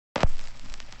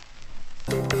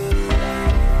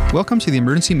Welcome to the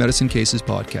Emergency Medicine Cases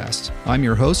podcast. I'm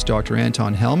your host, Dr.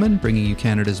 Anton Hellman, bringing you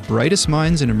Canada's brightest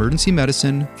minds in emergency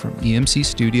medicine from EMC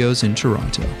Studios in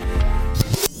Toronto.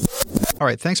 All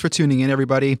right, thanks for tuning in,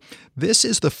 everybody. This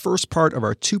is the first part of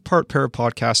our two-part pair of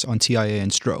podcasts on TIA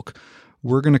and stroke.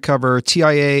 We're going to cover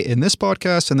TIA in this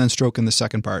podcast and then stroke in the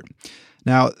second part.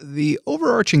 Now, the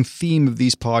overarching theme of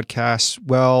these podcasts,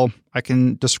 well, I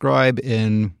can describe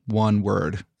in one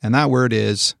word, and that word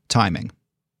is timing.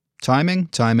 Timing.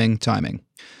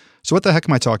 So what the heck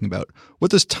am I talking about?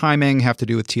 What does timing have to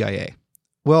do with TIA?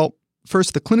 Well,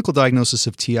 first, the clinical diagnosis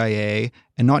of TIA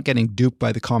and not getting duped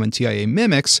by the common TIA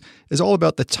mimics is all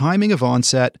about the timing of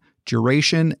onset,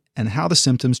 duration, and how the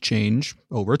symptoms change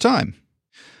over time.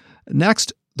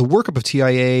 Next, the workup of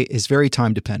TIA is very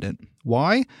time dependent.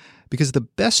 Why? Because the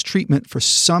best treatment for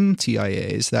some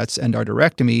TIAs, that's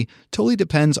endarterectomy, totally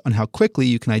depends on how quickly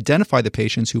you can identify the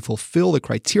patients who fulfill the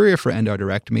criteria for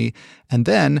endarterectomy, and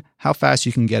then how fast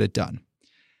you can get it done.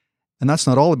 And that's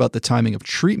not all about the timing of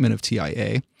treatment of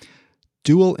TIA.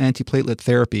 Dual antiplatelet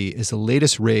therapy is the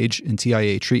latest rage in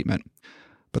TIA treatment.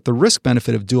 But the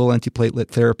risk-benefit of dual antiplatelet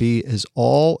therapy is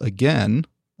all, again,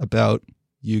 about,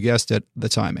 you guessed it, the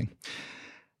timing.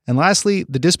 And lastly,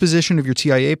 the disposition of your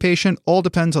TIA patient all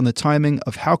depends on the timing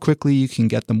of how quickly you can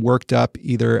get them worked up,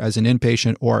 either as an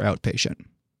inpatient or outpatient.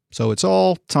 So it's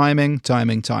all timing.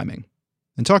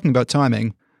 And talking about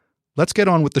timing, let's get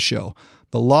on with the show.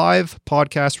 The live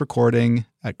podcast recording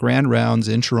at Grand Rounds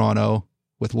in Toronto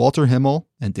with Walter Himmel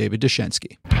and David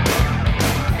Deshensky.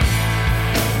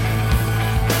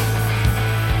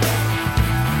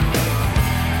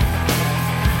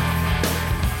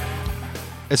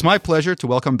 It's my pleasure to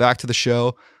welcome back to the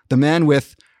show the man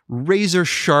with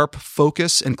razor-sharp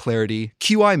focus and clarity,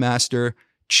 QI master,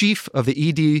 chief of the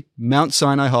ED Mount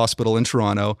Sinai Hospital in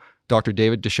Toronto, Dr.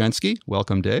 David Deshensky.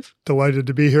 Welcome, Dave. Delighted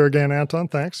to be here again, Anton.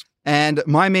 Thanks. And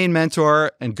my main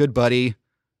mentor and good buddy,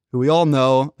 who we all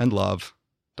know and love,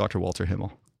 Dr. Walter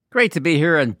Himmel. Great to be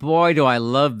here, and boy, do I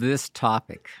love this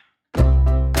topic.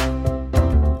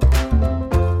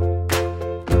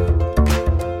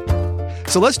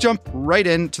 So let's jump right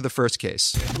into the first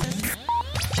case.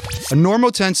 A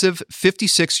normotensive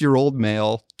 56-year-old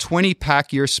male,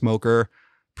 20-pack-year smoker,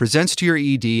 presents to your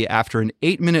ED after an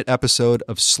 8-minute episode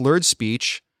of slurred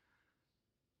speech,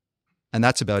 and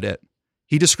that's about it.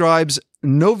 He describes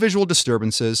no visual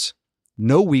disturbances,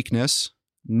 no weakness,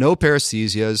 no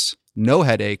paresthesias, no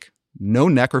headache, no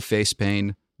neck or face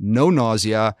pain, no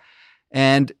nausea,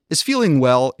 and is feeling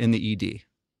well in the ED.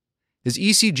 His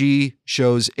ECG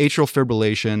shows atrial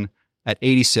fibrillation at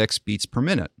 86 beats per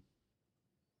minute.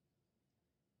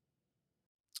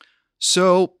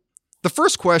 So the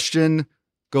first question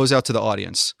goes out to the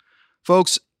audience.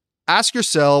 Folks, ask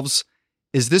yourselves,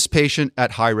 is this patient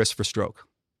at high risk for stroke?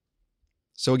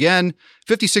 So again,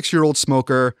 56-year-old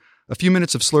smoker, a few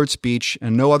minutes of slurred speech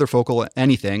and no other focal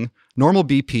anything, normal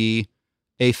BP,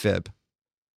 AFib.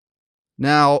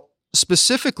 Now,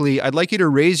 specifically, I'd like you to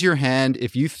raise your hand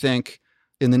if you think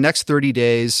in the next 30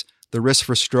 days, the risk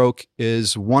for stroke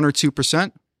is 1 or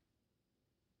 2%,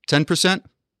 10%,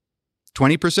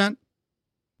 20%,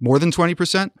 more than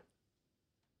 20%.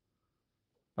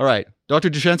 All right, Dr.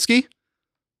 Deshensky,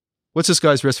 what's this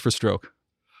guy's risk for stroke?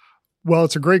 Well,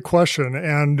 it's a great question.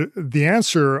 And the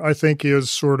answer, I think,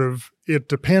 is it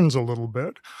depends a little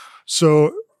bit.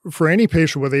 So for any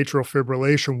patient with atrial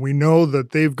fibrillation, we know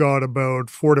that they've got about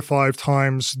 4 to 5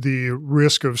 times the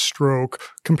risk of stroke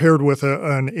compared with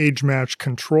an age-matched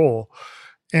control.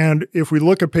 And if we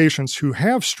look at patients who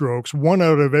have strokes, 1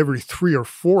 out of every 3 or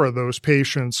 4 of those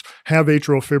patients have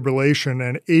atrial fibrillation,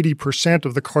 and 80%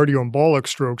 of the cardioembolic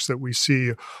strokes that we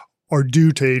see are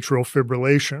due to atrial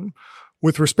fibrillation.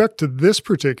 With respect to this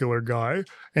particular guy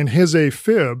and his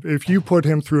AFib, if you put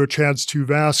him through a CHADS-2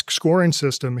 VASc scoring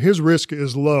system, his risk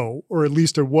is low, or at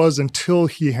least it was until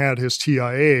he had his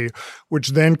TIA, which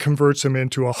then converts him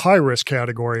into a high-risk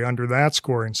category under that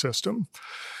scoring system.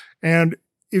 And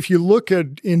if you look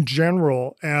at, in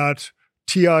general, at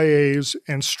TIAs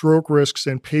and stroke risks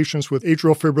in patients with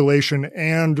atrial fibrillation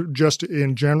and just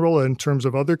in general in terms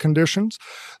of other conditions,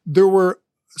 there were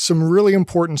some really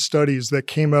important studies that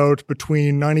came out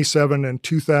between 1997 and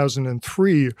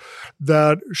 2003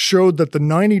 that showed that the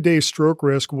 90-day stroke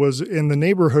risk was in the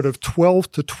neighborhood of 12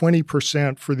 to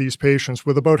 20% for these patients,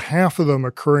 with about half of them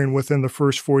occurring within the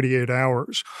first 48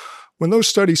 hours. When those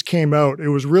studies came out, it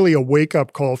was really a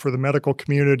wake-up call for the medical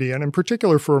community, and in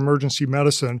particular for emergency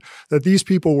medicine, that these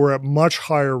people were at much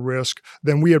higher risk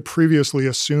than we had previously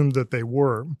assumed that they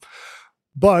were.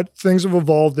 But things have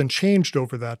evolved and changed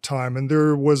over that time. And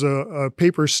there was a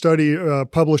paper study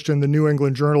published in the New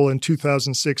England Journal in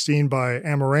 2016 by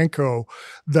Amarenko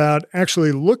that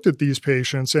actually looked at these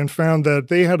patients and found that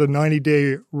they had a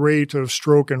 90-day rate of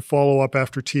stroke and follow-up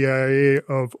after TIA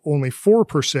of only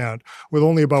 4%, with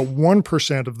only about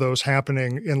 1% of those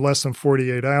happening in less than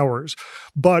 48 hours.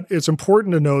 But it's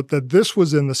important to note that this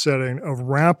was in the setting of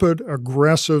rapid,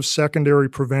 aggressive secondary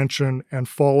prevention and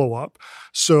follow-up.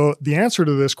 So the answer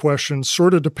to this question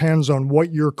sort of depends on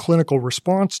what your clinical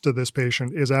response to this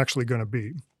patient is actually going to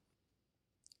be.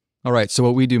 All right, so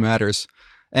what we do matters.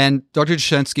 And Dr.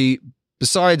 Jastrzębski,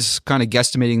 besides kind of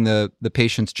guesstimating the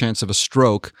patient's chance of a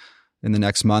stroke in the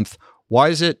next month, why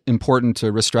is it important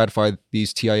to risk stratify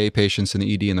these TIA patients in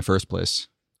the ED in the first place?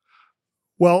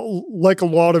 Well, like a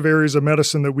lot of areas of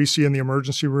medicine that we see in the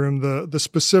emergency room, the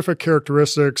specific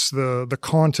characteristics, the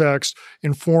context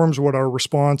informs what our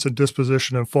response and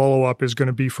disposition and follow-up is going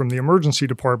to be from the emergency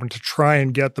department to try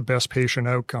and get the best patient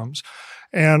outcomes.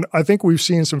 And I think we've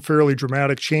seen some fairly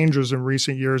dramatic changes in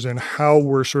recent years in how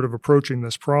we're sort of approaching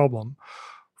this problem.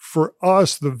 For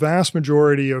us, the vast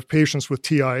majority of patients with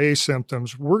TIA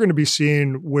symptoms, we're going to be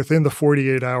seeing within the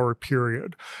 48-hour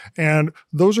period. And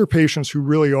those are patients who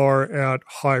really are at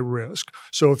high risk.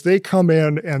 So if they come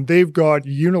in and they've got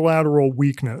unilateral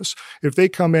weakness, if they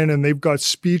come in and they've got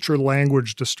speech or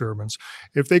language disturbance,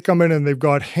 if they come in and they've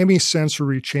got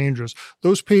hemisensory changes,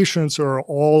 those patients are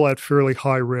all at fairly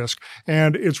high risk.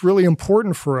 And it's really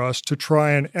important for us to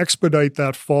try and expedite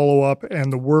that follow-up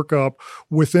and the workup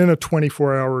within a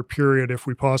 24-hour period if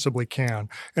we possibly can.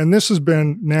 And this has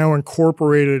been now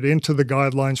incorporated into the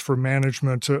guidelines for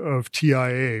management of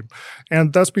TIA.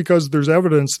 And that's because there's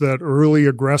evidence that early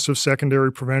aggressive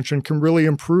secondary prevention can really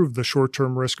improve the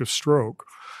short-term risk of stroke.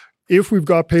 If we've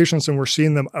got patients and we're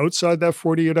seeing them outside that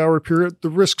 48-hour period, the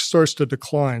risk starts to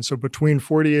decline. So between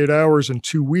 48 hours and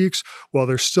 2 weeks, while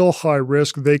they're still high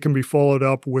risk, they can be followed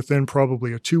up within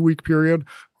probably a 2-week period.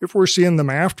 If we're seeing them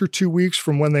after 2 weeks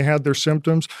from when they had their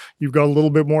symptoms, you've got a little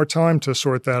bit more time to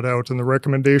sort that out. And the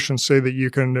recommendations say that you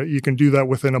can do that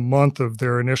within a month of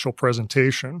their initial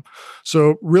presentation.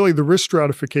 So really the risk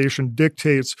stratification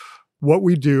dictates what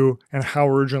we do and how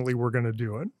urgently we're going to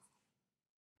do it.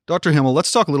 Dr. Himmel,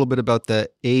 let's talk a little bit about the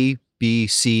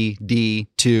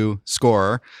ABCD2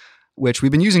 score, which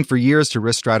we've been using for years to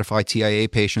risk stratify TIA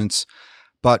patients,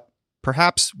 but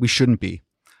perhaps we shouldn't be.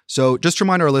 So just to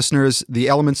remind our listeners, the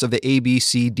elements of the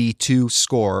ABCD2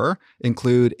 score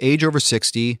include age over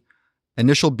 60,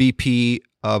 initial BP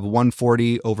of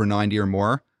 140 over 90 or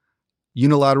more,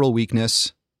 unilateral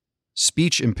weakness,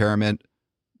 speech impairment,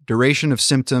 duration of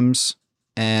symptoms,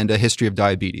 and a history of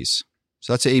diabetes.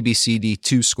 So that's the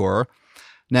ABCD2 score.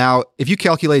 Now, if you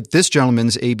calculate this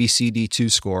gentleman's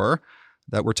ABCD2 score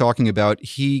that we're talking about,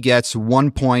 he gets 1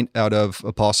 point out of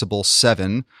a possible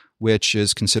 7, which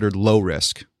is considered low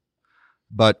risk.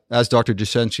 But as Dr.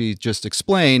 Jastrzębski just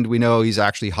explained, we know he's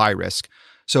actually high risk.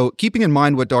 So keeping in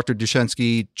mind what Dr.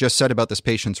 Jastrzębski just said about this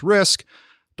patient's risk,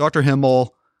 Dr.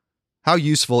 Himmel, how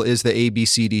useful is the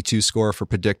ABCD2 score for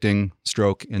predicting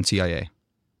stroke and TIA?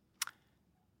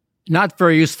 Not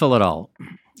very useful at all.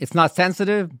 It's not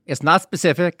sensitive, it's not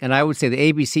specific, and I would say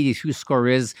the ABCD2 score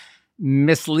is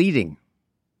misleading.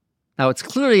 Now, it's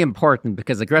clearly important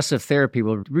because aggressive therapy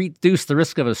will reduce the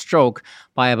risk of a stroke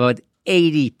by about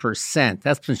 80%.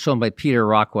 That's been shown by Peter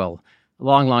Rockwell a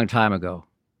long, long time ago.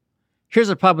 Here's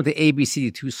the problem with the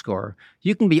ABCD2 score.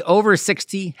 You can be over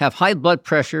 60, have high blood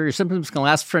pressure, your symptoms can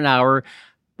last for an hour,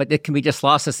 but it can be just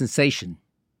loss of sensation.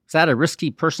 Is that a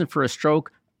risky person for a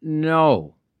stroke?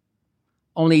 No.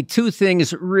 Only 2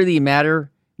 things really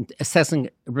matter in assessing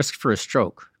risk for a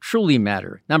stroke, truly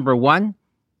matter. Number 1,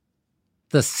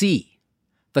 the C,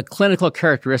 the clinical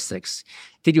characteristics.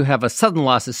 Did you have a sudden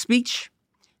loss of speech?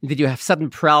 Did you have sudden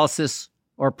paralysis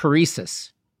or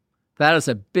paresis? That is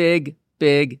a big,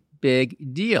 big,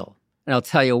 big deal. And I'll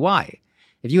tell you why.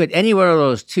 If you had any one of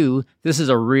those 2, this is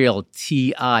a real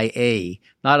TIA,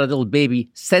 not a little baby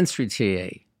sensory TIA.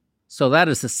 So that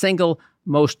is the single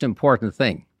most important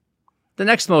thing. The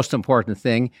next most important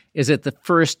thing is at the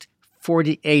first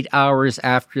 48 hours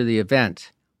after the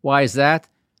event. Why is that?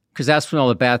 Because that's when all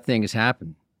the bad things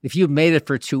happen. If you've made it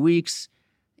for 2 weeks,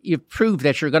 you've proved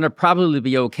that you're going to probably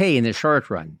be okay in the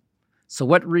short run. So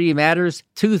what really matters?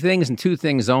 2 things and 2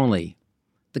 things only.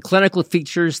 The clinical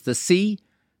features, the C,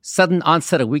 sudden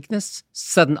onset of weakness,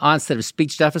 sudden onset of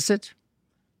speech deficit,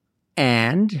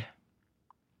 and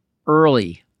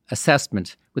early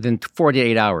assessment within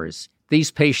 48 hours.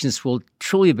 These patients will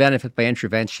truly benefit by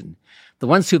intervention. The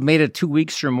ones who've made it 2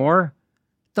 weeks or more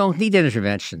don't need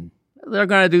intervention. They're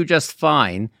going to do just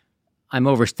fine I'm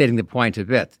overstating the point a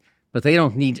bit, but they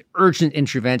don't need urgent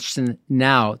intervention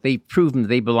now. They've proven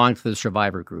they belong to the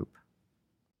survivor group.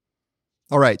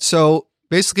 All right. So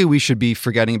basically, we should be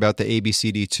forgetting about the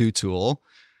ABCD2 tool.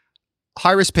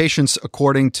 High-risk patients,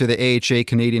 according to the AHA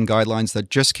Canadian guidelines that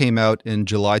just came out in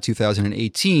July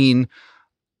 2018,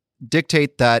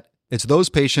 dictate that it's those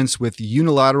patients with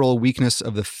unilateral weakness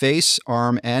of the face,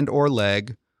 arm, and or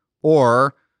leg,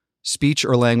 or speech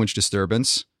or language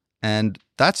disturbance, and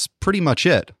that's pretty much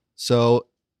it. So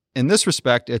in this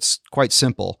respect, it's quite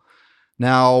simple.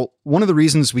 Now, one of the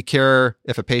reasons we care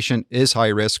if a patient is high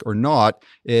risk or not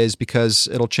is because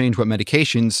it'll change what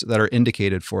medications that are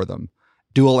indicated for them.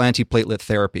 Dual antiplatelet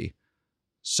therapy.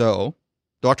 So,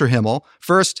 Dr. Himmel,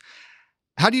 first,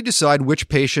 how do you decide which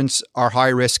patients are high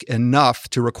risk enough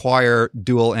to require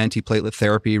dual antiplatelet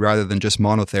therapy rather than just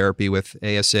monotherapy with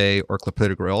ASA or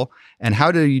clopidogrel? And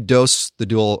how do you dose the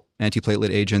dual antiplatelet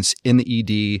agents in the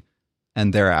ED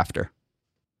and thereafter?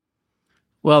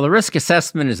 Well, the risk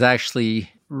assessment is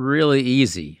actually really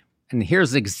easy. And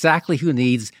here's exactly who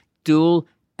needs dual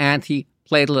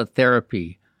antiplatelet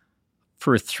therapy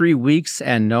for 3 weeks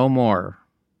and no more.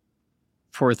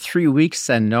 For 3 weeks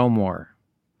and no more.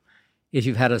 If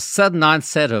you've had a sudden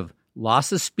onset of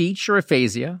loss of speech or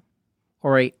aphasia,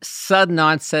 or a sudden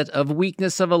onset of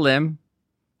weakness of a limb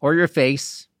or your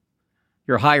face,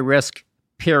 you're high risk,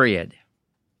 period.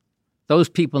 Those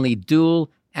people need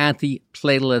dual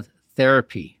antiplatelet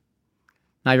therapy.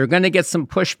 Now, you're going to get some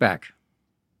pushback.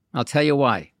 I'll tell you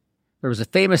why. There was a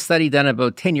famous study done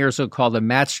about 10 years ago called the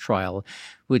MATCH trial,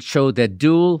 which showed that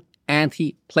dual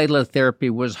antiplatelet therapy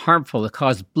was harmful. It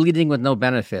caused bleeding with no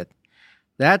benefit.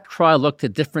 That trial looked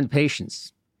at different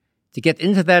patients. To get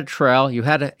into that trial, you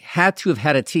had to have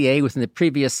had a TA within the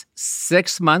previous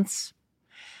 6 months,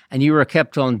 and you were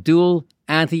kept on dual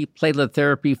antiplatelet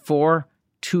therapy for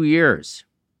 2 years.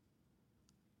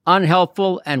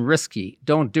 Unhelpful and risky.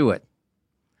 Don't do it.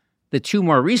 The 2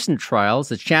 more recent trials,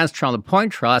 the CHANCE trial and the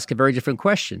POINT trial, ask a very different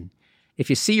question. If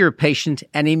you see your patient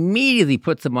and immediately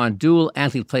put them on dual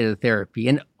antiplatelet therapy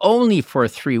and only for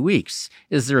 3 weeks,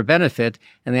 is there a benefit?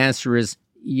 And the answer is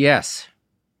yes.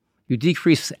 You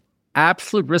decrease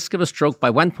absolute risk of a stroke by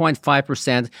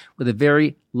 1.5% with a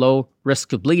very low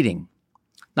risk of bleeding.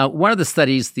 Now, one of the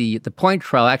studies, the POINT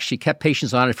trial, actually kept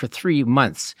patients on it for 3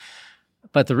 months.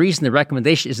 But the reason the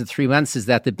recommendation is at 3 months is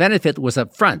that the benefit was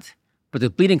up front, but the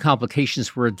bleeding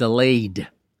complications were delayed.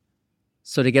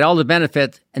 So to get all the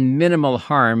benefit and minimal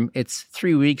harm, it's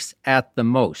 3 weeks at the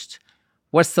most.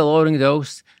 What's the loading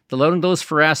dose? The loading dose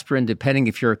for aspirin, depending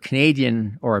if you're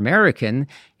Canadian or American,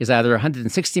 is either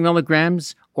 160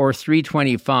 milligrams or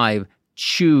 325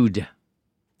 chewed. If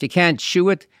you can't chew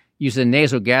it, use a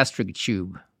nasogastric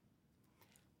tube.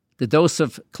 The dose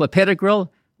of clopidogrel,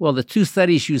 well, the 2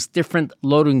 studies used different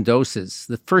loading doses.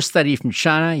 The first study from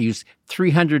China used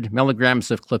 300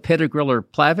 milligrams of clopidogrel or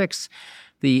Plavix.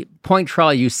 The POINT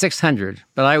trial used 600.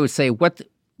 But I would say, what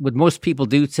would most people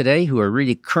do today who are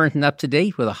really current and up to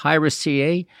date with a high-risk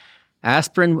CA?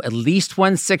 Aspirin, at least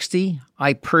 160.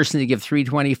 I personally give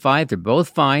 325. They're both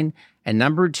fine. And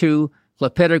number 2,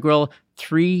 clopidogrel,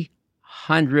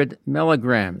 300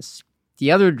 milligrams.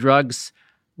 The other drugs,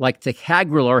 like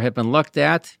ticagrelor, have been looked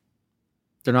at.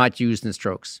 They're not used in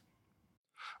strokes.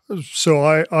 So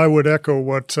I would echo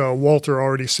what Walter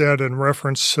already said in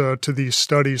reference to these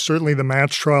studies. Certainly the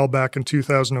MATCH trial back in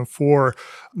 2004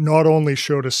 not only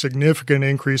showed a significant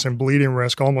increase in bleeding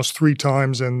risk, almost 3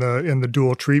 times in the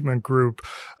dual treatment group.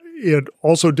 It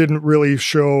also didn't really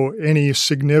show any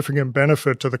significant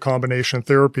benefit to the combination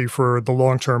therapy for the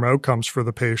long-term outcomes for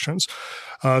the patients.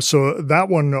 So that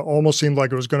one almost seemed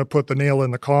like it was going to put the nail in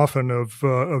the coffin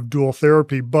of dual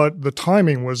therapy, but the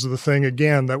timing was the thing,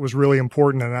 again, that was really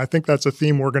important. And I think that's a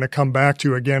theme we're going to come back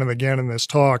to again and again in this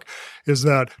talk, is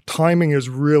that timing is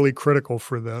really critical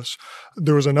for this.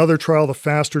 There was another trial, the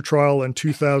FASTER trial in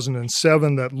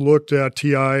 2007, that looked at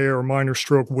TIA or minor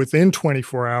stroke within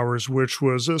 24 hours, which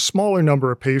was a smaller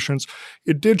number of patients.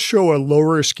 It did show a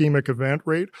lower ischemic event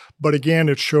rate, but again,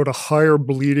 it showed a higher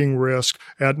bleeding risk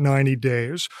at 90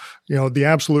 days. You know, the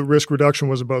absolute risk reduction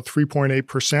was about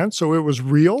 3.8%, so it was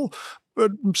real,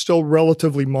 but still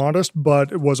relatively modest,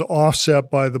 but it was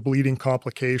offset by the bleeding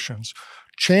complications.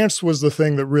 Chance was the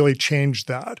thing that really changed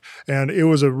that. And it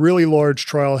was a really large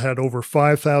trial, had over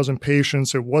 5,000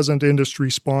 patients. It wasn't industry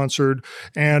sponsored.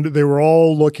 And they were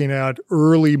all looking at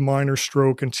early minor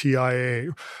stroke and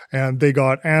TIA. And they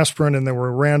got aspirin and they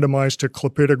were randomized to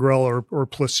clopidogrel or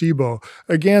placebo.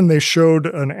 Again, they showed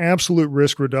an absolute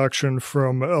risk reduction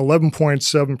from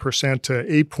 11.7% to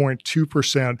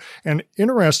 8.2%. And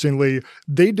interestingly,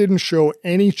 they didn't show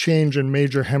any change in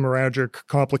major hemorrhagic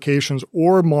complications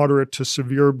or moderate to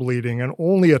severe bleeding, and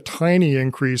only a tiny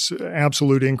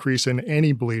absolute increase in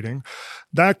any bleeding.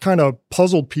 That kind of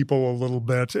puzzled people a little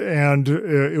bit, and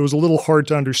it was a little hard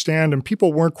to understand, and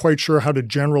people weren't quite sure how to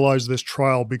generalize this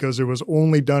trial because it was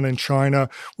only done in China.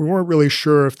 We weren't really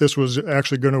sure if this was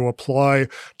actually going to apply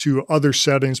to other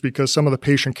settings because some of the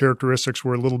patient characteristics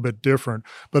were a little bit different.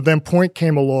 But then POINT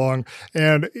came along,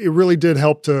 and it really did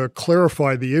help to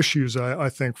clarify the issues, I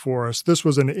think, for us. This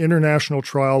was an international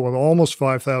trial with almost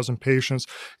 5,000 patients.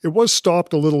 It was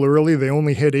stopped a little early. They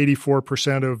only hit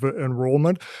 84% of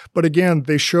enrollment. But again,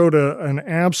 they showed an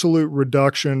absolute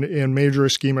reduction in major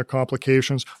ischemic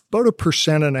complications, about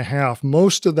 1.5%.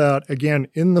 Most of that, again,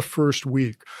 in the first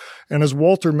week. And as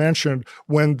Walter mentioned,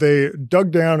 when they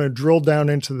dug down and drilled down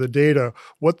into the data,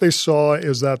 what they saw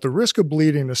is that the risk of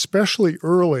bleeding, especially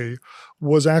early,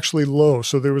 was actually low.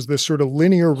 So there was this sort of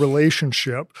linear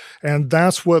relationship. And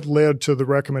that's what led to the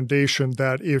recommendation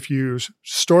that if you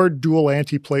start dual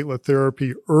antiplatelet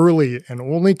therapy early and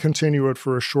only continue it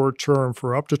for a short term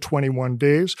for up to 21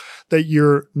 days, that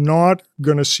you're not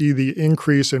going to see the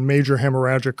increase in major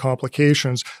hemorrhagic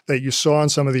complications that you saw in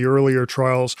some of the earlier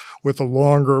trials with a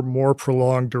longer, more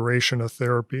prolonged duration of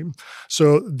therapy.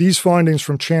 So these findings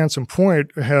from Chance and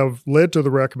POINT have led to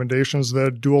the recommendations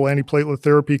that dual antiplatelet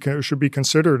therapy should be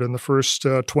considered in the first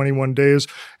 21 days.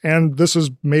 And this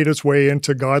has made its way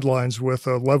into guidelines with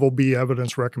a level B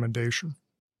evidence recommendation.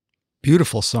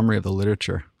 Beautiful summary of the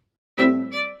literature.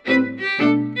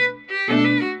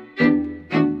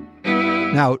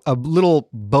 Now, a little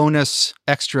bonus,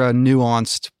 extra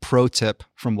nuanced pro tip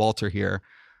from Walter here.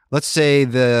 Let's say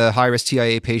the high-risk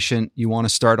TIA patient you want to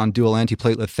start on dual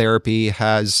antiplatelet therapy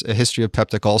has a history of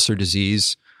peptic ulcer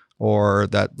disease, or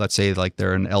that, let's say, like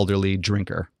they're an elderly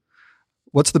drinker.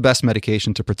 What's the best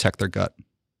medication to protect their gut?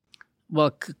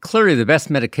 Well, clearly the best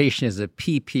medication is a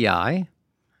PPI.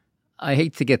 I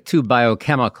hate to get too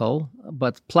biochemical,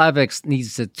 but Plavix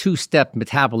needs a two-step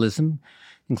metabolism,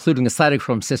 including a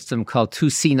cytochrome system called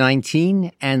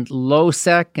 2C19, and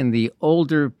Losec and the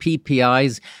older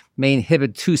PPIs may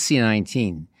inhibit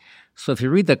 2C19. So if you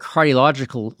read the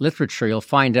cardiological literature, you'll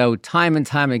find out time and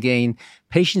time again,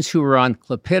 patients who were on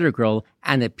clopidogrel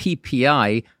and a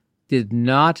PPI did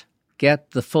not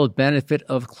get the full benefit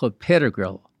of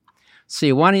clopidogrel. So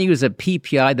you want to use a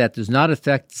PPI that does not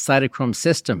affect the cytochrome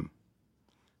system.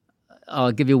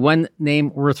 I'll give you one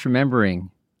name worth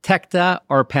remembering. Tecta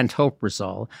or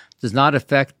pantoprazole does not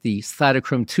affect the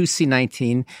cytochrome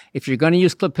 2C19. If you're going to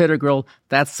use clopidogrel,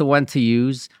 that's the one to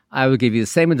use. I would give you the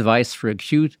same advice for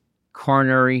acute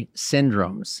coronary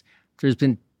syndromes. There's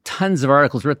been tons of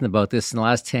articles written about this in the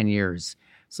last 10 years.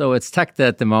 So it's Tecta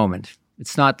at the moment.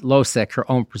 It's not Losec or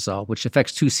omeprazole, which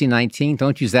affects 2C19.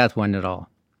 Don't use that one at all.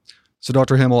 So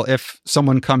Dr. Himmel, if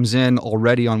someone comes in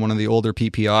already on one of the older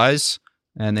PPIs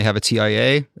and they have a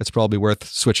TIA, it's probably worth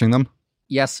switching them?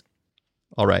 Yes.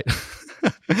 All right.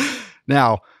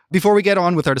 Now, before we get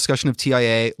on with our discussion of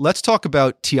TIA, let's talk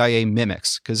about TIA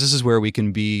mimics, because this is where we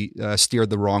can be steered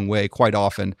the wrong way quite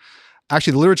often.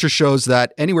 Actually, the literature shows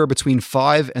that anywhere between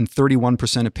 5 and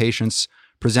 31% of patients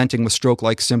presenting with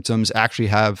stroke-like symptoms actually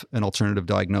have an alternative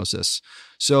diagnosis.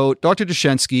 So, Dr.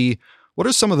 Dushenski, what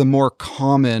are some of the more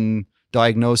common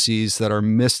diagnoses that are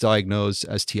misdiagnosed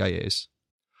as TIAs?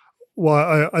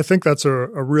 Well, I think that's a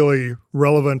really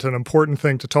relevant and important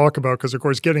thing to talk about because, of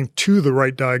course, getting to the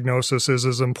right diagnosis is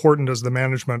as important as the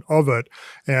management of it.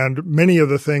 And many of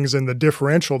the things in the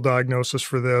differential diagnosis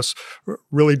for this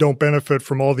really don't benefit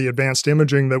from all the advanced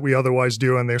imaging that we otherwise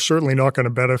do, and they're certainly not going to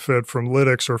benefit from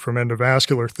lytics or from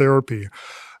endovascular therapy.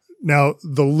 Now,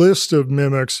 the list of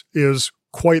mimics is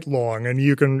quite long, and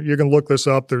you can look this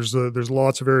up. There's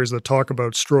lots of areas that talk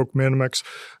about stroke mimics.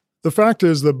 The fact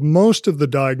is that most of the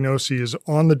diagnoses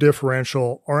on the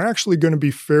differential are actually going to be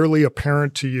fairly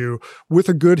apparent to you with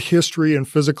a good history and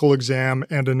physical exam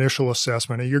and initial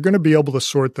assessment, and you're going to be able to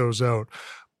sort those out.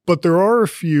 But there are a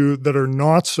few that are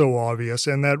not so obvious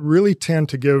and that really tend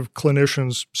to give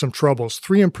clinicians some troubles.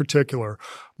 3 in particular: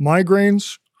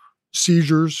 migraines,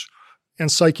 seizures,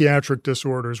 and psychiatric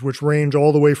disorders, which range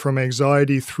all the way from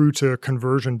anxiety through to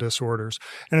conversion disorders.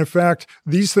 And in fact,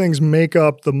 these things make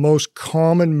up the most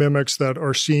common mimics that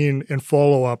are seen in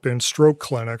follow-up in stroke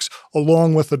clinics,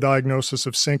 along with the diagnosis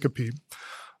of syncope.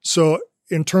 So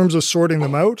in terms of sorting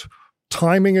them out,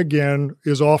 timing, again,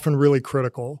 is often really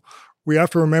critical. We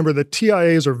have to remember that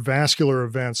TIAs are vascular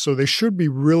events, so they should be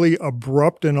really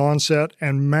abrupt in onset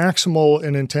and maximal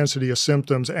in intensity of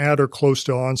symptoms at or close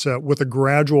to onset with a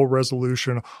gradual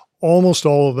resolution, almost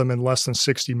all of them in less than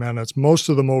 60 minutes, most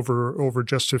of them over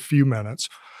just a few minutes.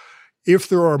 If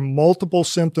there are multiple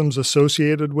symptoms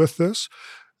associated with this,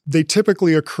 they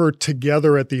typically occur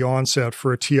together at the onset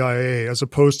for a TIA, as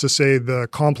opposed to, say, the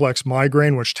complex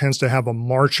migraine, which tends to have a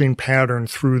marching pattern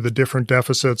through the different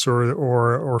deficits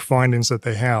or findings that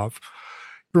they have.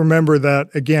 Remember that,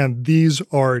 again, these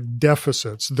are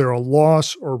deficits. They're a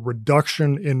loss or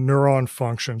reduction in neuron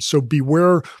function. So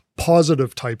beware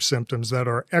positive type symptoms that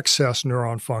are excess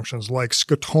neuron functions like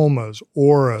scotomas,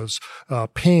 auras,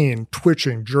 pain,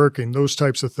 twitching, jerking, those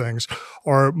types of things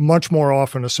are much more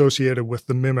often associated with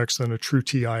the mimics than a true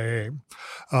TIA.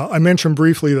 I mentioned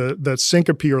briefly that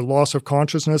syncope or loss of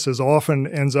consciousness often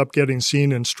ends up getting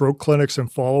seen in stroke clinics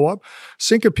and follow-up.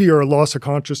 Syncope or loss of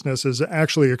consciousness is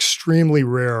actually extremely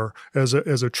rare as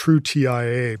a true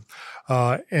TIA.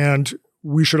 And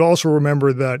we should also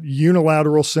remember that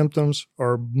unilateral symptoms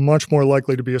are much more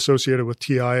likely to be associated with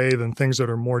TIA than things that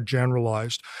are more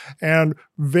generalized. And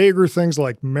vaguer things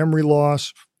like memory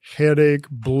loss, headache,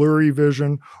 blurry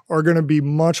vision are going to be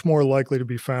much more likely to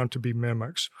be found to be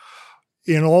mimics.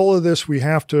 In all of this, we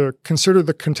have to consider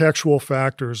the contextual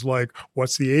factors like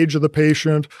what's the age of the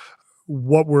patient,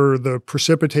 what were the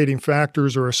precipitating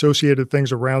factors or associated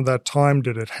things around that time?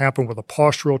 Did it happen with a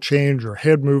postural change or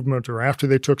head movement or after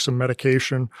they took some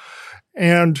medication?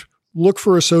 And look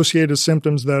for associated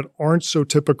symptoms that aren't so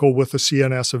typical with a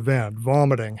CNS event: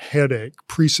 vomiting, headache,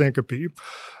 presyncope.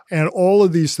 And all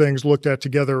of these things looked at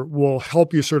together will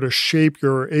help you sort of shape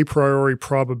your a priori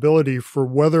probability for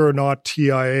whether or not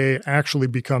TIA actually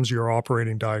becomes your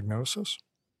operating diagnosis.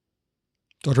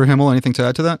 Dr. Himmel, anything to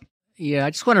add to that? Yeah,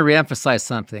 I just want to reemphasize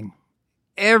something.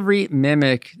 Every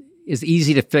mimic is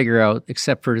easy to figure out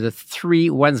except for the three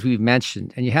ones we've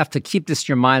mentioned. And you have to keep this in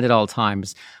your mind at all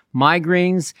times: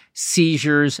 migraines,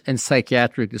 seizures, and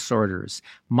psychiatric disorders.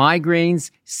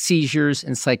 Migraines, seizures,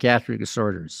 and psychiatric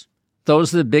disorders.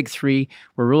 Those are the big three.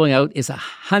 We're ruling out is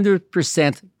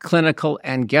 100% clinical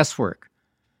and guesswork.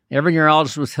 Every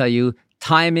neurologist will tell you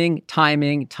timing gives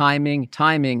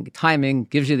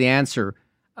you the answer.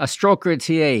 A stroke or a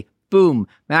TA, boom,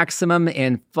 maximum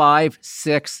in 5,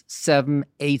 6, 7,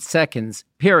 8 seconds,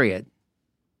 period.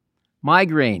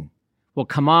 Migraine will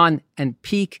come on and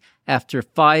peak after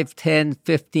 5, 10,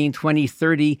 15, 20,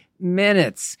 30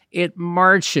 minutes. It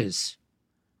marches.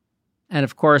 And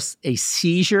of course, a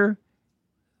seizure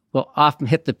will often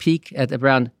hit the peak at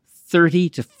around 30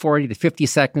 to 40 to 50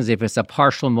 seconds if it's a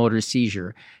partial motor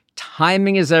seizure.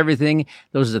 Timing is everything.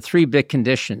 Those are the three big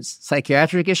conditions.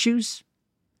 Psychiatric issues,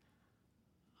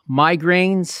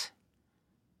 migraines,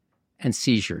 and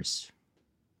seizures.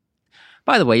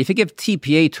 By the way, if you give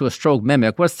TPA to a stroke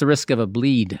mimic, what's the risk of a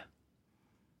bleed?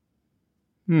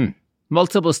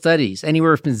 Multiple studies,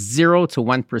 anywhere from 0 to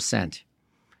 1%.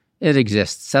 It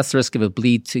exists. That's the risk of a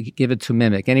bleed to give it to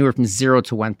mimic, anywhere from 0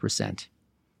 to 1%.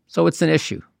 So it's an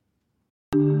issue.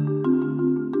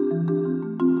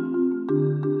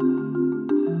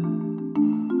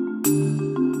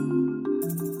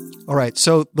 All right,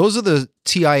 so those are the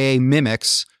TIA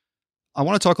mimics. I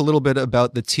want to talk a little bit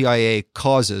about the TIA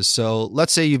causes. So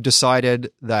let's say you've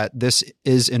decided that this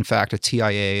is in fact a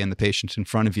TIA in the patient in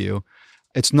front of you.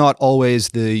 It's not always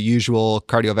the usual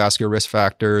cardiovascular risk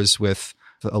factors with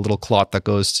a little clot that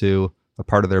goes to a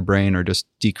part of their brain or just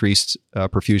decreased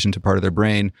perfusion to part of their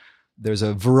brain. There's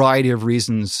a variety of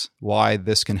reasons why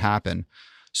this can happen.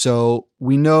 So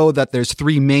we know that there's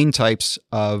three main types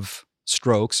of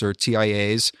strokes or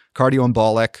TIAs: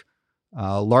 cardioembolic,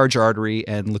 large artery,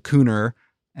 and lacunar.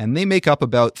 And they make up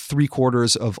about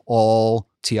 3/4 of all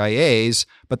TIAs,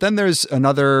 but then there's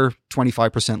another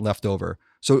 25% left over.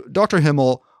 So Dr.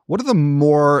 Himmel, what are the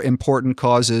more important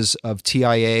causes of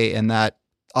TIA and that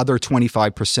other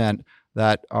 25%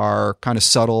 that are kind of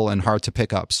subtle and hard to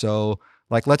pick up? So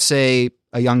like, let's say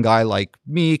a young guy like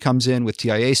me comes in with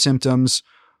TIA symptoms.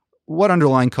 What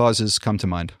underlying causes come to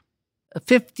mind?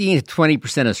 15 to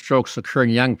 20% of strokes occur in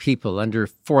young people under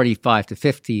 45 to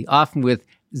 50, often with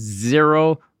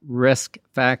zero risk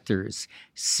factors.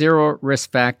 Zero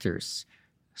risk factors.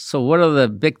 So what are the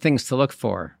big things to look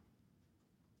for?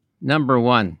 Number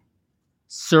one,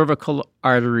 cervical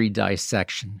artery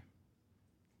dissection.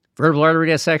 vertebral artery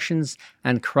dissections,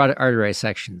 and carotid artery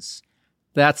dissections.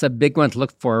 That's a big one to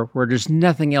look for where there's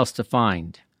nothing else to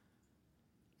find.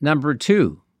 Number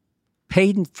 2,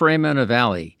 patent foramen of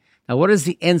Valley. Now, what is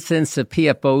the incidence of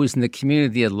PFOs in the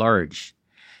community at large?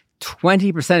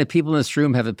 20% of people in this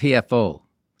room have a PFO.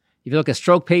 If you look at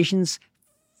stroke patients,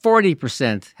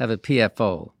 40% have a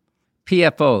PFO.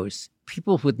 PFOs,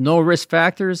 people with no risk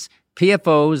factors,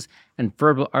 PFOs, and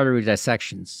vertebral artery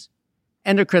dissections.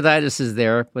 Endocarditis is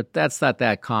there, but that's not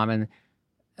that common.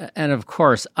 And of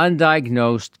course,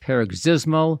 undiagnosed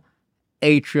paroxysmal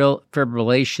atrial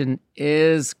fibrillation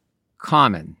is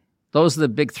common. Those are the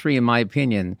big 3, in my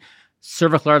opinion: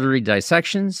 cervical artery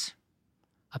dissections,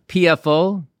 a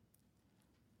PFO,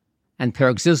 and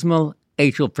paroxysmal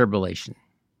atrial fibrillation.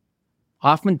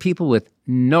 Often people with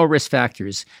no risk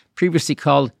factors, previously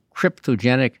called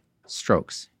cryptogenic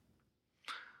strokes.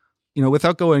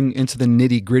 Without going into the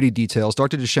nitty-gritty details,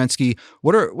 Dr. Dushenski,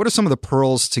 what are some of the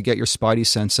pearls to get your spidey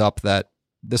sense up that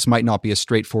this might not be a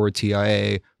straightforward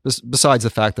TIA, besides the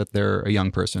fact that they're a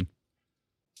young person?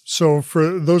 So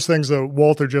for those things that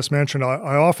Walter just mentioned,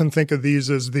 I often think of these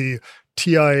as the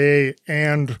TIA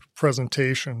and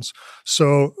presentations.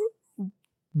 So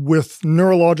with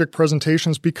neurologic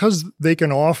presentations, because they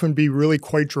can often be really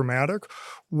quite dramatic,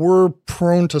 we're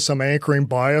prone to some anchoring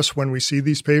bias when we see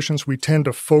these patients. We tend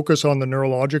to focus on the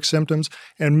neurologic symptoms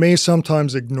and may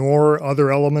sometimes ignore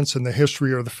other elements in the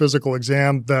history or the physical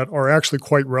exam that are actually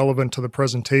quite relevant to the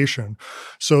presentation.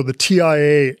 So the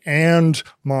TIA and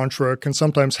mantra can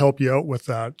sometimes help you out with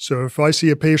that. So if I see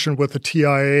a patient with a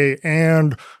TIA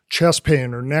and chest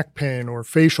pain or neck pain or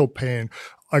facial pain,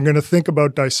 I'm going to think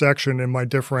about dissection in my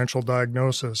differential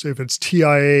diagnosis. If it's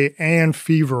TIA and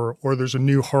fever or there's a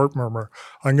new heart murmur,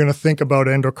 I'm going to think about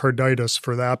endocarditis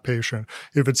for that patient.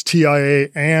 If it's TIA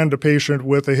and a patient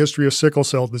with a history of sickle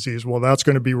cell disease, well, that's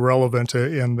going to be relevant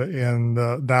in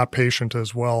that patient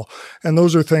as well. And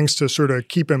those are things to sort of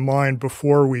keep in mind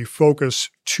before we focus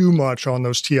too much on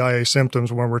those TIA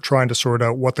symptoms when we're trying to sort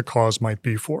out what the cause might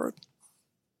be for it.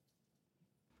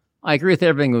 I agree with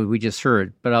everything we just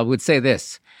heard, but I would say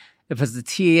this. If it's a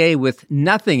TIA with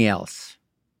nothing else,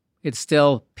 it's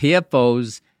still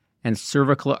PFOs and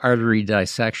cervical artery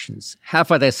dissections. Half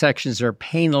of dissections are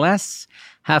painless,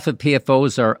 half of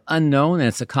PFOs are unknown, and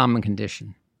it's a common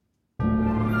condition.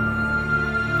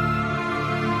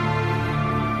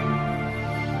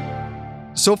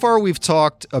 So far, we've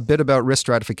talked a bit about risk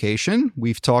stratification.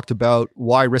 We've talked about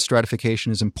why risk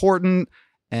stratification is important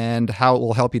and how it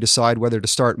will help you decide whether to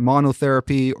start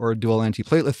monotherapy or dual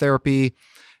antiplatelet therapy.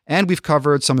 And we've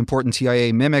covered some important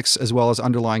TIA mimics as well as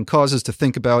underlying causes to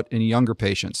think about in younger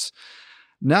patients.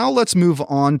 Now let's move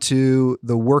on to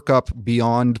the workup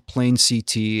beyond plain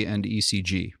CT and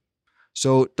ECG.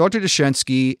 So, Dr.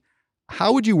 Dushenski,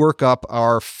 how would you work up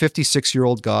our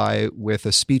 56-year-old guy with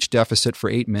a speech deficit for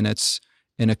 8 minutes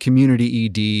in a community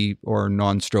ED or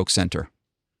non-stroke center?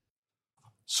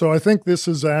 So I think this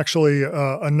is actually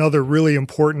another really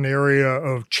important area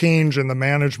of change in the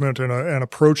management and an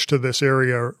approach to this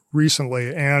area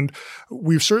recently. And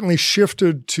we've certainly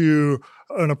shifted to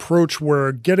an approach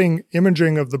where getting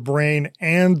imaging of the brain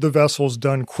and the vessels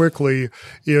done quickly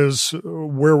is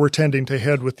where we're tending to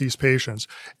head with these patients.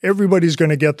 Everybody's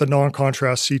going to get the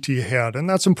non-contrast CT head, and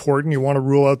that's important. You want to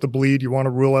rule out the bleed. You want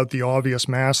to rule out the obvious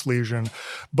mass lesion.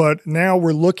 But now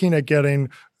we're looking at getting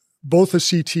both a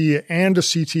CT and a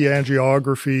CT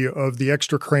angiography of the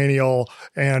extracranial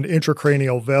and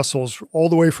intracranial vessels all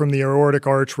the way from the aortic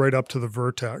arch right up to the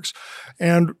vertex.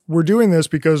 And we're doing this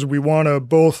because we want to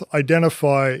both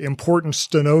identify important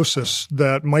stenosis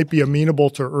that might be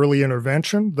amenable to early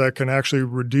intervention that can actually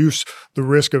reduce the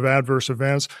risk of adverse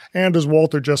events. And as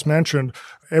Walter just mentioned,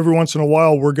 every once in a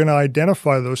while, we're going to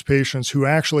identify those patients who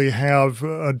actually have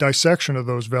a dissection of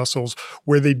those vessels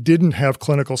where they didn't have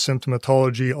clinical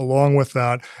symptomatology along with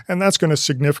that, and that's going to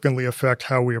significantly affect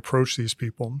how we approach these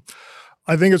people.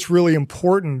 I think it's really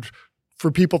important for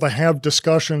people to have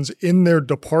discussions in their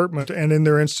department and in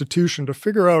their institution to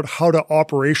figure out how to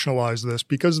operationalize this,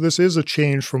 because this is a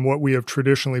change from what we have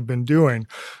traditionally been doing.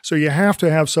 So you have to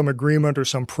have some agreement or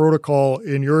some protocol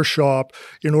in your shop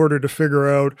in order to figure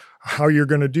out how you're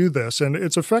going to do this. And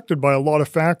it's affected by a lot of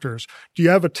factors. Do you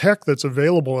have a tech that's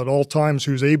available at all times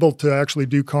who's able to actually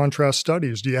do contrast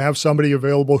studies? Do you have somebody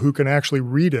available who can actually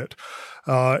read it?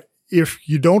 If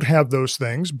you don't have those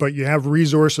things, but you have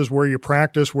resources where you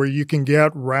practice, where you can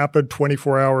get rapid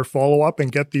 24-hour follow-up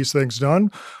and get these things done,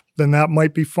 then that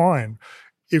might be fine.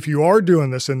 If you are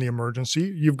doing this in the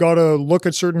emergency, you've got to look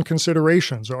at certain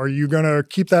considerations. Are you going to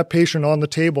keep that patient on the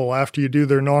table after you do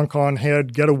their non-con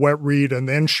head, get a wet read, and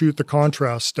then shoot the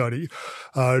contrast study?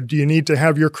 Do you need to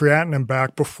have your creatinine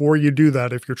back before you do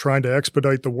that if you're trying to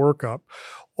expedite the workup?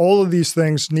 All of these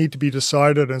things need to be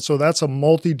decided. And so that's a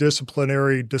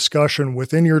multidisciplinary discussion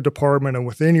within your department and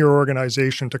within your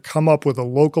organization to come up with a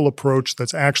local approach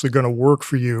that's actually going to work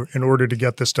for you in order to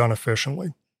get this done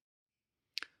efficiently.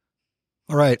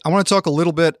 All right. I want to talk a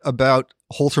little bit about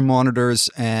Holter monitors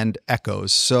and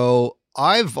echoes. So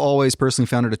I've always personally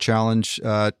found it a challenge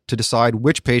to decide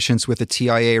which patients with a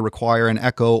TIA require an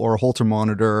echo or a Holter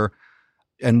monitor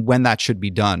and when that should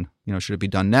be done. Should it be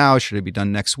done now? Should it be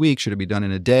done next week? Should it be done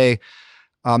in a day?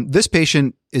 This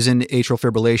patient is in atrial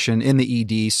fibrillation in the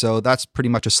ED, so that's pretty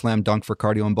much a slam dunk for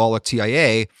cardioembolic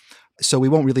TIA. So we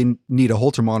won't really need a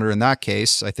Holter monitor in that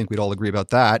case. I think we'd all agree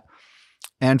about that.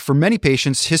 And for many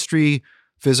patients, history,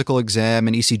 physical exam,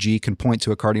 and ECG can point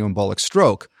to a cardioembolic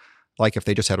stroke, like if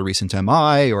they just had a recent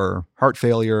MI or heart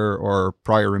failure or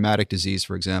prior rheumatic disease,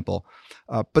 for example.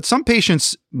 But some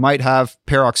patients might have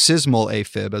paroxysmal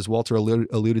AFib, as Walter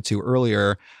alluded to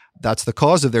earlier. That's the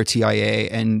cause of their TIA,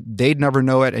 and they'd never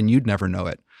know it, and you'd never know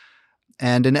it.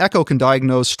 And an echo can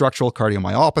diagnose structural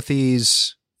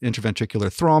cardiomyopathies, intraventricular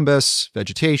thrombus,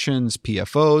 vegetations,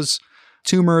 PFOs,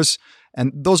 tumors,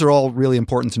 and those are all really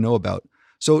important to know about.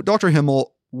 So, Dr.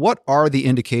 Himmel, what are the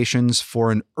indications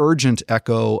for an urgent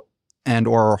echo and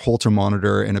or Holter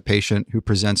monitor in a patient who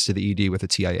presents to the ED with a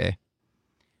TIA?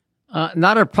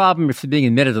 Not a problem if they're being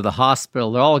admitted to the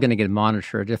hospital. They're all going to get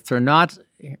monitored. If they're not,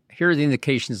 here are the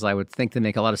indications I would think that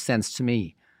make a lot of sense to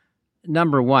me.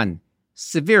 Number one,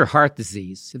 severe heart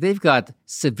disease. If they've got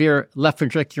severe left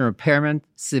ventricular impairment,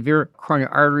 severe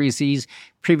coronary artery disease,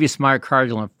 previous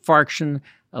myocardial infarction,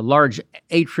 a large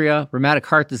atria, rheumatic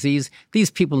heart disease,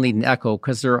 these people need an echo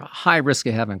because they're high risk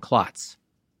of having clots.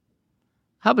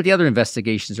 How about the other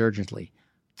investigations urgently?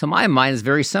 To my mind, it's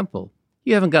very simple.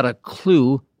 You haven't got a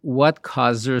clue what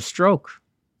causes a stroke.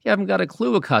 You haven't got a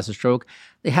clue what causes a stroke.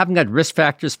 They haven't got risk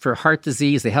factors for heart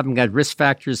disease. They haven't got risk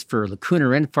factors for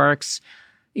lacunar infarcts.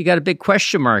 You got a big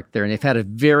question mark there, and they've had a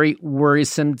very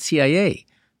worrisome TIA.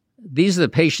 These are the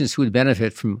patients who would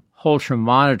benefit from Holter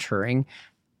monitoring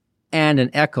and an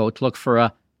echo to look for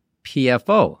a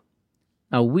PFO.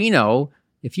 Now, we know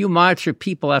if you monitor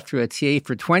people after a TIA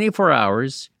for 24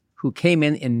 hours who came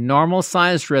in normal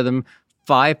sized rhythm,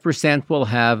 5% will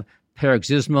have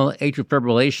paroxysmal atrial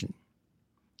fibrillation.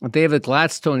 David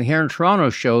Gladstone here in Toronto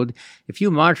showed if you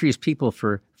monitor these people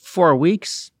for 4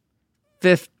 weeks,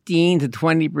 15 to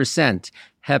 20%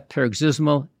 have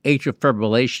paroxysmal atrial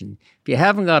fibrillation. If you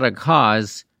haven't got a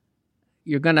cause,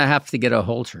 you're going to have to get a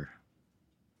Holter.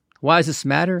 Why does this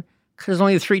matter? Because there's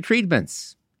only 3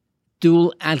 treatments: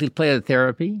 dual antiplatelet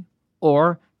therapy,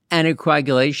 or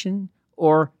anticoagulation,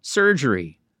 or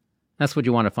surgery. That's what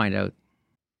you want to find out.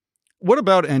 What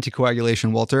about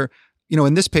anticoagulation, Walter?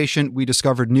 In this patient, we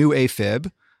discovered new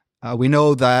AFib. We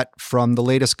know that from the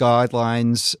latest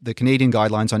guidelines, the Canadian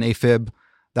guidelines on AFib,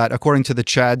 that according to the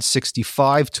CHAD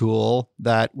 65 tool,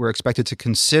 that we're expected to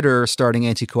consider starting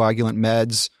anticoagulant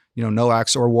meds,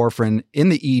 NOACs or warfarin in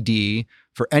the ED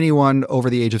for anyone over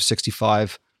the age of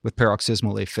 65 with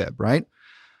paroxysmal AFib, right?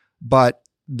 But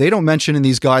they don't mention in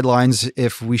these guidelines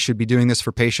if we should be doing this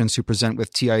for patients who present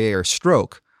with TIA or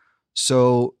stroke.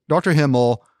 So, Dr.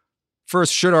 Himmel,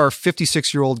 first, should our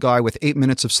 56-year-old guy with 8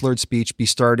 minutes of slurred speech be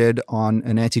started on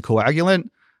an anticoagulant?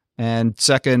 And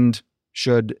second,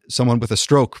 should someone with a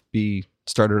stroke be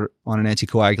started on an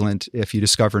anticoagulant if you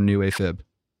discover new AFib?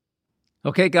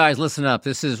 Okay, guys, listen up.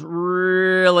 This is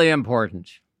really important.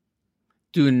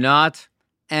 Do not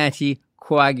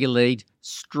anticoagulate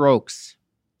strokes.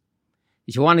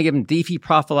 If you want to give them DFI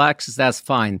prophylaxis, that's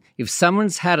fine. If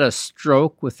someone's had a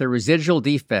stroke with a residual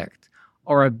defect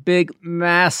or a big,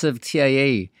 massive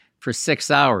TIA for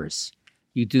 6 hours,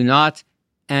 you do not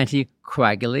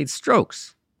anticoagulate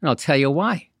strokes. And I'll tell you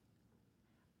why.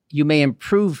 You may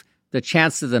improve the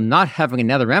chance of them not having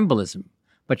another embolism,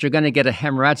 but you're going to get a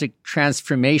hemorrhagic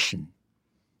transformation.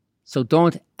 So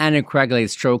don't anticoagulate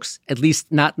strokes, at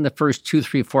least not in the first 2,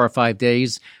 3, 4, or 5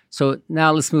 days. So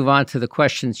now let's move on to the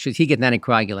question, should he get an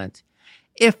anticoagulant?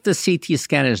 If the CT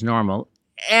scan is normal,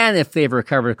 and if they've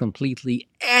recovered completely,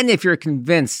 and if you're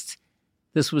convinced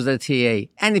this was a TA,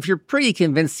 and if you're pretty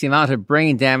convinced the amount of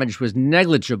brain damage was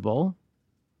negligible,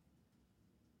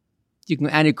 you can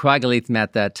anticoagulate them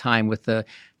at that time with a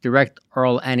direct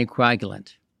oral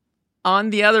anticoagulant. On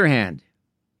the other hand,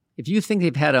 if you think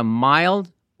they've had a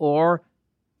mild or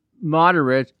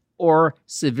moderate or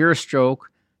severe stroke,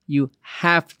 you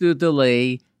have to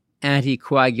delay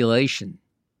anticoagulation.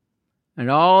 And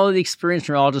all the experienced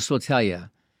neurologists will tell you,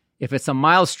 if it's a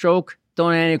mild stroke,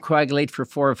 don't anticoagulate for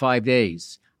 4 or 5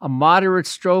 days. A moderate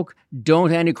stroke,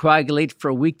 don't anticoagulate for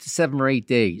a week to 7 or 8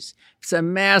 days. If it's a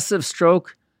massive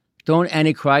stroke, don't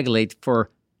anticoagulate for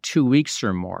 2 weeks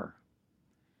or more.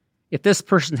 If this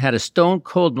person had a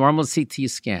stone-cold normal CT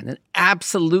scan, an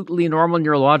absolutely normal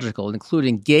neurological,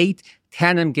 including gait,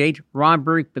 tandem gait,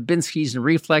 Romberg, Babinski's, and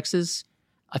reflexes,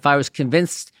 if I was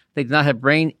convinced they did not have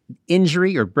brain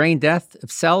injury or brain death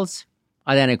of cells,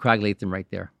 I'd anticoagulate them right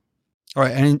there. All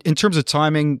right. And in terms of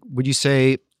timing, would you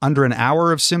say under an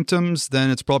hour of symptoms, then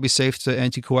it's probably safe to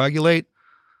anticoagulate,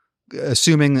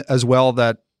 assuming as well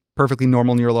that perfectly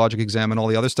normal neurologic exam and all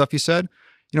the other stuff you said?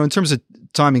 In terms of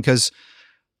timing, because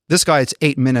this guy, it's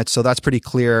 8 minutes, so that's pretty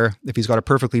clear if he's got a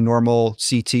perfectly normal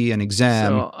CT and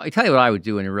exam. So I tell you what I would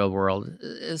do in the real world.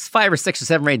 It's 5 or 6 or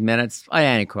 7 or 8 minutes. I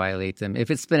anticoagulate them.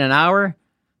 If it's been an hour,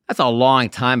 that's a long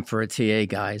time for a TA,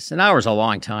 guys. An hour is a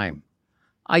long time.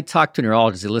 I talk to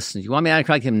neurologists and listen, you want me to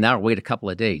anticoagulate him now or wait a couple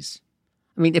of days?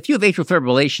 I mean, if you have atrial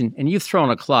fibrillation and you've thrown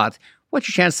a clot, what's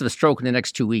your chance of a stroke in the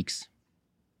next 2 weeks?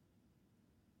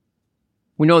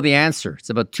 We know the answer. It's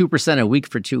about 2% a week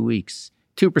for 2 weeks.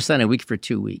 2% a week for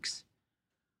 2 weeks.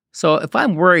 So if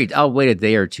I'm worried, I'll wait a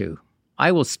day or two.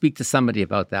 I will speak to somebody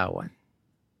about that one.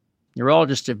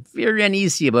 Neurologists are very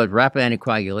uneasy about rapid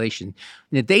anticoagulation. In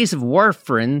the days of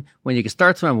warfarin, when you could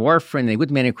start them on warfarin, they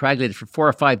wouldn't be anticoagulated for 4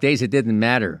 or 5 days, it didn't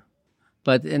matter.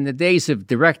 But in the days of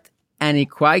direct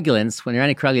anticoagulants, when they're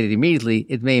anticoagulated immediately,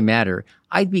 it may matter.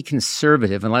 I'd be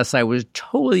conservative unless I was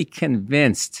totally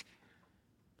convinced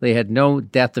they had no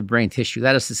death of brain tissue.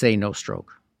 That is to say, no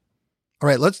stroke. All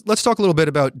right, let's talk a little bit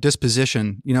about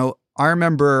disposition. I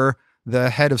remember the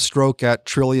head of stroke at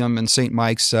Trillium and St.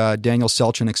 Mike's, Daniel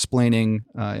Selchin, explaining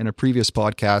in a previous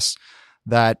podcast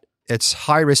that it's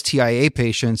high-risk TIA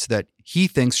patients that he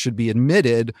thinks should be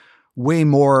admitted way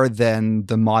more than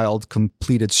the mild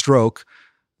completed stroke,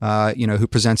 who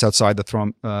presents outside the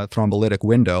thrombolytic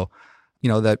window.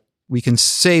 That we can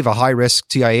save a high-risk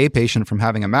TIA patient from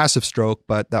having a massive stroke,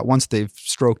 but that once they've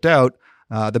stroked out,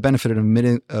 the benefit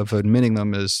of admitting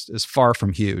them is far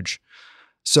from huge.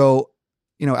 So,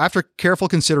 after careful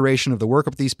consideration of the workup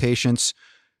of these patients,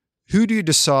 who do you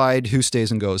decide who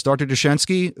stays and goes? Dr.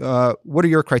 Dushenski, what are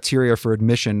your criteria for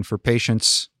admission for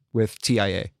patients with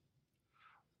TIA?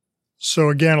 So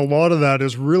again, a lot of that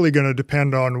is really going to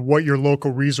depend on what your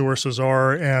local resources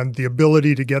are and the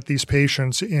ability to get these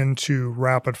patients into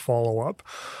rapid follow-up.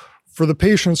 For the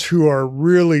patients who are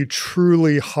really,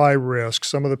 truly high risk,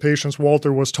 some of the patients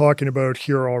Walter was talking about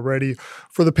here already,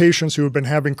 for the patients who have been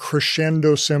having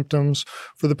crescendo symptoms,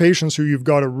 for the patients who you've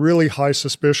got a really high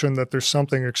suspicion that there's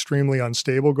something extremely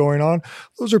unstable going on,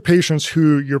 those are patients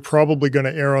who you're probably going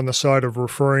to err on the side of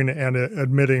referring and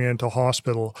admitting into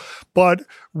hospital. But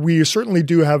we certainly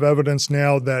do have evidence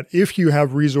now that if you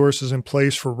have resources in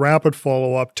place for rapid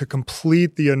follow-up to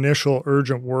complete the initial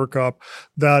urgent workup,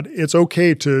 that it's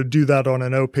okay to do that on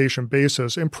an outpatient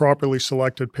basis in properly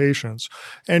selected patients.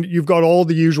 And you've got all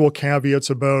the usual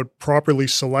caveats about properly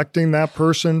selecting that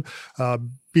person,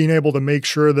 being able to make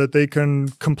sure that they can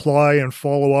comply and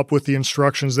follow up with the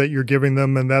instructions that you're giving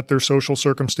them and that their social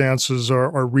circumstances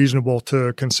are reasonable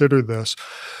to consider this.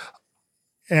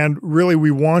 And really,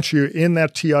 we want you in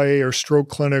that TIA or stroke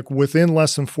clinic within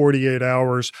less than 48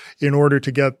 hours in order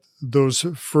to get those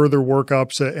further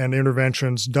workups and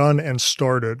interventions done and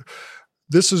started.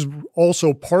 This is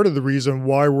also part of the reason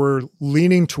why we're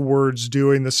leaning towards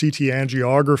doing the CT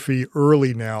angiography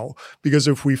early now, because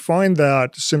if we find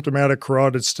that symptomatic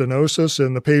carotid stenosis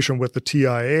in the patient with the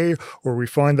TIA, or we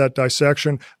find that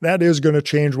dissection, that is going to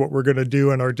change what we're going to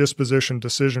do in our disposition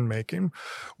decision-making.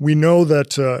 We know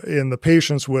that in the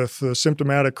patients with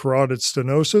symptomatic carotid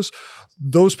stenosis,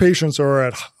 those patients are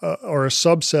a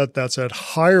subset that's at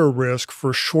higher risk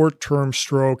for short-term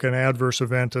stroke and adverse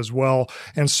event as well.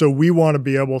 And so we want to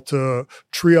be able to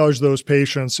triage those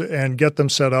patients and get them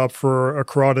set up for a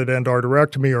carotid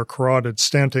endarterectomy or carotid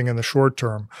stenting in the short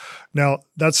term. Now,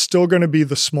 that's still going to be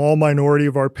the small minority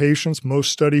of our patients.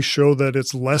 Most studies show that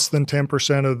it's less than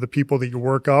 10% of the people that you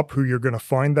work up who you're going to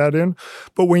find that in.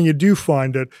 But when you do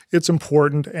find it, it's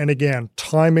important. And again,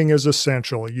 timing is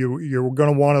essential. You're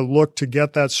going to want to look to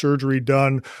get that surgery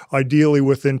done, ideally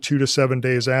within 2 to 7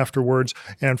 days afterwards.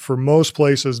 And for most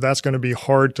places, that's going to be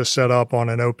hard to set up on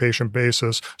an outpatient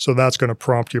basis. So that's going to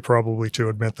prompt you probably to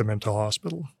admit them into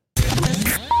hospital.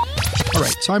 All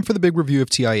right, time for the big review of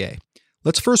TIA.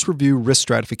 Let's first review risk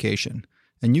stratification.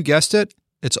 And you guessed it,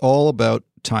 it's all about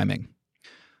timing.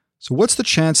 So what's the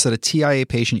chance that a TIA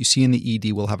patient you see in the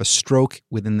ED will have a stroke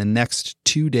within the next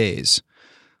 2 days?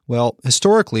 Well,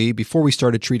 historically, before we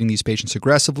started treating these patients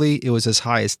aggressively, it was as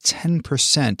high as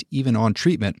 10% even on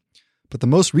treatment. But the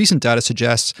most recent data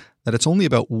suggests that it's only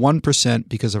about 1%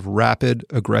 because of rapid,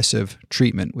 aggressive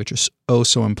treatment, which is oh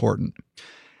so important.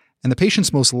 And the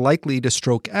patients most likely to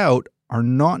stroke out are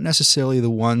not necessarily the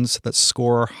ones that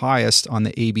score highest on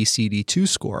the ABCD2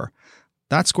 score.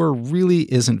 That score really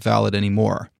isn't valid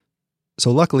anymore.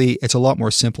 So luckily, it's a lot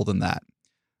more simple than that.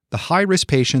 The high-risk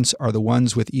patients are the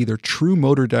ones with either true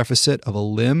motor deficit of a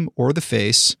limb or the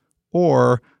face,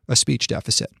 or a speech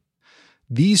deficit.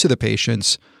 These are the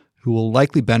patients who will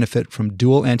likely benefit from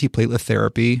dual antiplatelet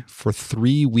therapy for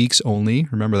 3 weeks only.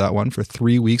 Remember that one, for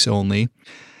 3 weeks only.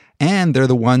 And they're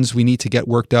the ones we need to get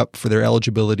worked up for their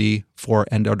eligibility for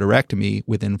endarterectomy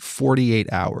within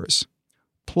 48 hours.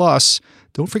 Plus,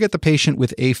 don't forget the patient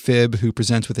with AFib who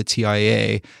presents with a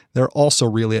TIA. They're also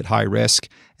really at high risk,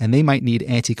 and they might need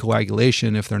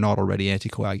anticoagulation if they're not already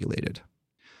anticoagulated.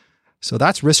 So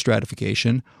that's risk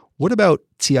stratification. What about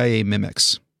TIA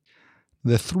mimics?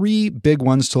 The 3 big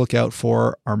ones to look out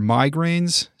for are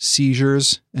migraines,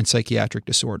 seizures, and psychiatric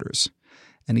disorders.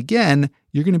 And again,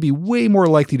 you're going to be way more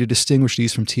likely to distinguish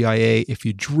these from TIA if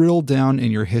you drill down in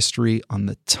your history on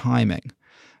the timing.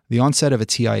 The onset of a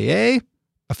TIA,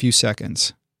 a few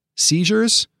seconds.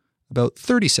 Seizures, about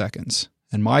 30 seconds.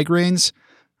 And migraines,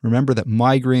 remember that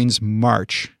migraines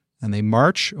march, and they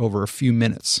march over a few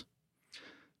minutes.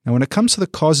 Now, when it comes to the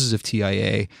causes of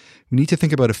TIA, we need to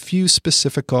think about a few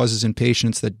specific causes in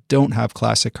patients that don't have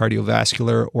classic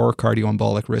cardiovascular or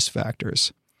cardioembolic risk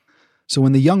factors. So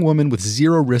when the young woman with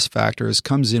 0 risk factors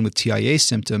comes in with TIA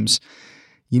symptoms,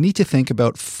 you need to think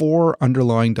about 4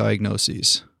 underlying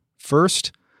diagnoses.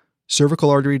 First, cervical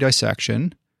artery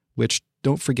dissection, which,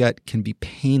 don't forget, can be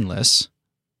painless.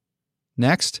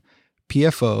 Next,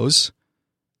 PFOs.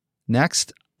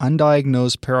 Next,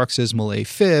 undiagnosed paroxysmal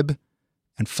AFib.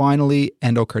 And finally,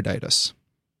 endocarditis.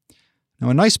 Now,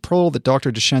 a nice pearl that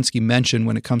Dr. Dashensky mentioned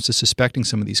when it comes to suspecting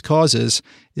some of these causes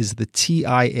is the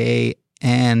TIA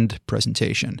and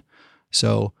presentation.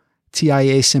 So,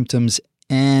 TIA symptoms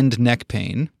and neck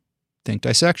pain, think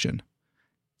dissection.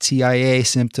 TIA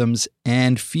symptoms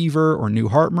and fever or new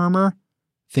heart murmur,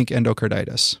 think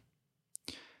endocarditis.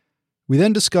 We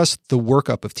then discussed the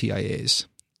workup of TIAs.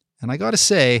 And I got to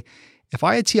say, if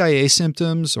I had TIA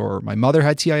symptoms or my mother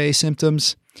had TIA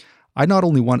symptoms, I'd not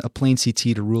only want a plain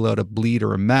CT to rule out a bleed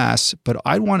or a mass, but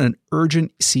I'd want an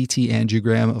urgent CT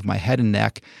angiogram of my head and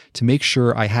neck to make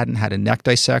sure I hadn't had a neck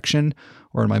dissection,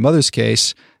 or in my mother's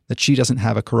case, that she doesn't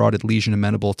have a carotid lesion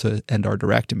amenable to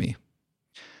endarterectomy.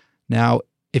 Now,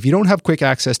 if you don't have quick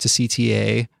access to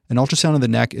CTA, an ultrasound of the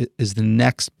neck is the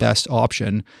next best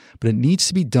option, but it needs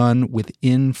to be done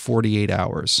within 48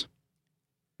 hours.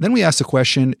 Then we asked the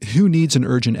question, who needs an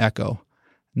urgent echo?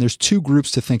 And there's 2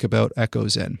 groups to think about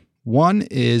echoes in. One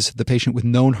is the patient with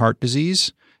known heart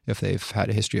disease, if they've had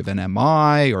a history of an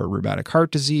MI or rheumatic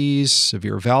heart disease,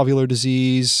 severe valvular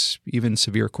disease, even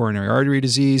severe coronary artery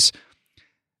disease.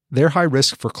 They're high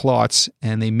risk for clots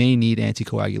and they may need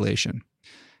anticoagulation.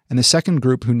 And the second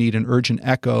group who need an urgent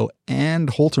echo and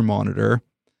Holter monitor,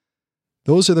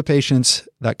 those are the patients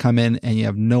that come in and you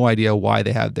have no idea why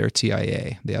they have their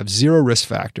TIA. They have 0 risk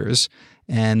factors,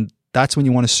 and that's when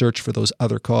you want to search for those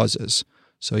other causes.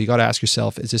 So you got to ask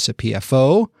yourself, is this a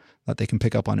PFO that they can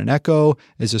pick up on an echo?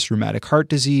 Is this rheumatic heart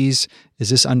disease? Is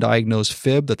this undiagnosed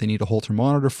fib that they need a Holter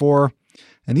monitor for?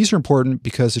 And these are important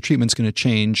because the treatment's going to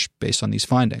change based on these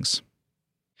findings.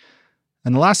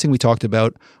 And the last thing we talked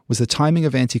about was the timing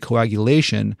of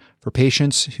anticoagulation for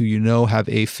patients who you know have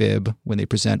AFib when they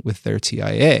present with their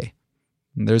TIA.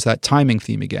 And there's that timing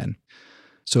theme again.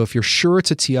 So if you're sure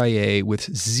it's a TIA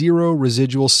with 0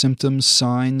 residual symptoms,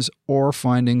 signs, or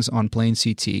findings on plain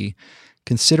CT,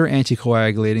 consider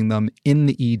anticoagulating them in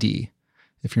the ED.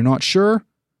 If you're not sure,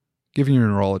 give your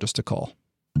neurologist a call.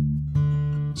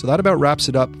 So that about wraps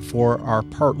it up for our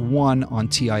part 1 on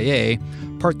TIA.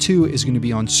 Part 2 is going to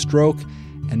be on stroke.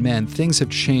 And man, things have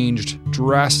changed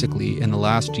drastically in the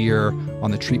last year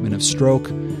on the treatment of stroke.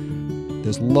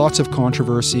 There's lots of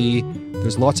controversy.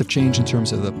 There's lots of change in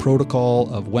terms of the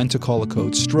protocol of when to call a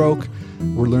code stroke.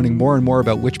 We're learning more and more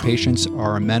about which patients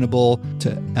are amenable to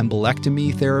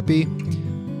embolectomy therapy.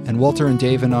 And Walter and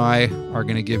Dave and I are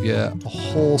going to give you a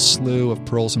whole slew of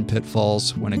pearls and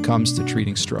pitfalls when it comes to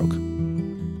treating stroke.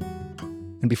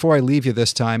 And before I leave you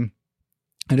this time,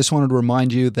 I just wanted to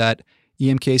remind you that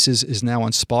EM Cases is now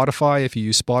on Spotify. If you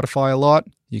use Spotify a lot,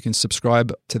 you can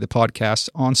subscribe to the podcast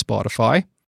on Spotify.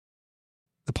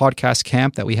 The podcast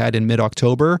camp that we had in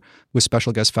mid-October with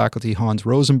special guest faculty Hans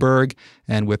Rosenberg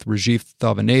and with Rajiv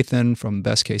Thavanathan from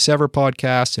Best Case Ever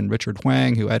podcast and Richard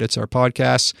Huang, who edits our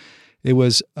podcasts. It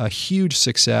was a huge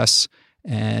success,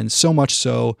 and so much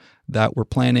so that we're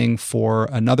planning for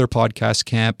another podcast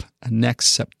camp next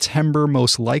September,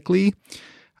 most likely.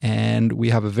 And we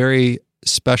have a very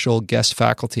special guest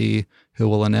faculty who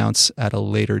will announce at a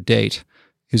later date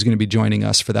who's going to be joining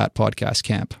us for that podcast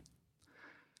camp.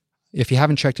 If you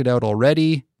haven't checked it out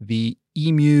already, the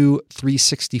EMU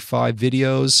 365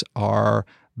 videos are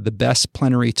the best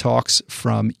plenary talks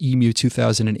from EMU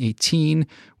 2018.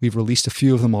 We've released a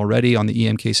few of them already on the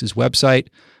EM Cases website.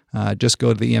 Just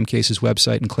go to the EM Cases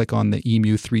website and click on the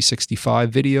EMU 365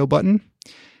 video button.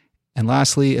 And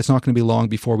lastly, it's not going to be long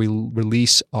before we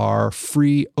release our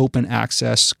free open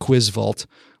access quiz vault,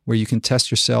 where you can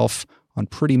test yourself on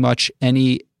pretty much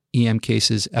any EM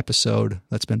Cases episode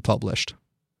that's been published.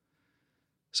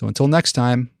 So until next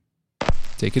time,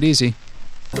 take it easy.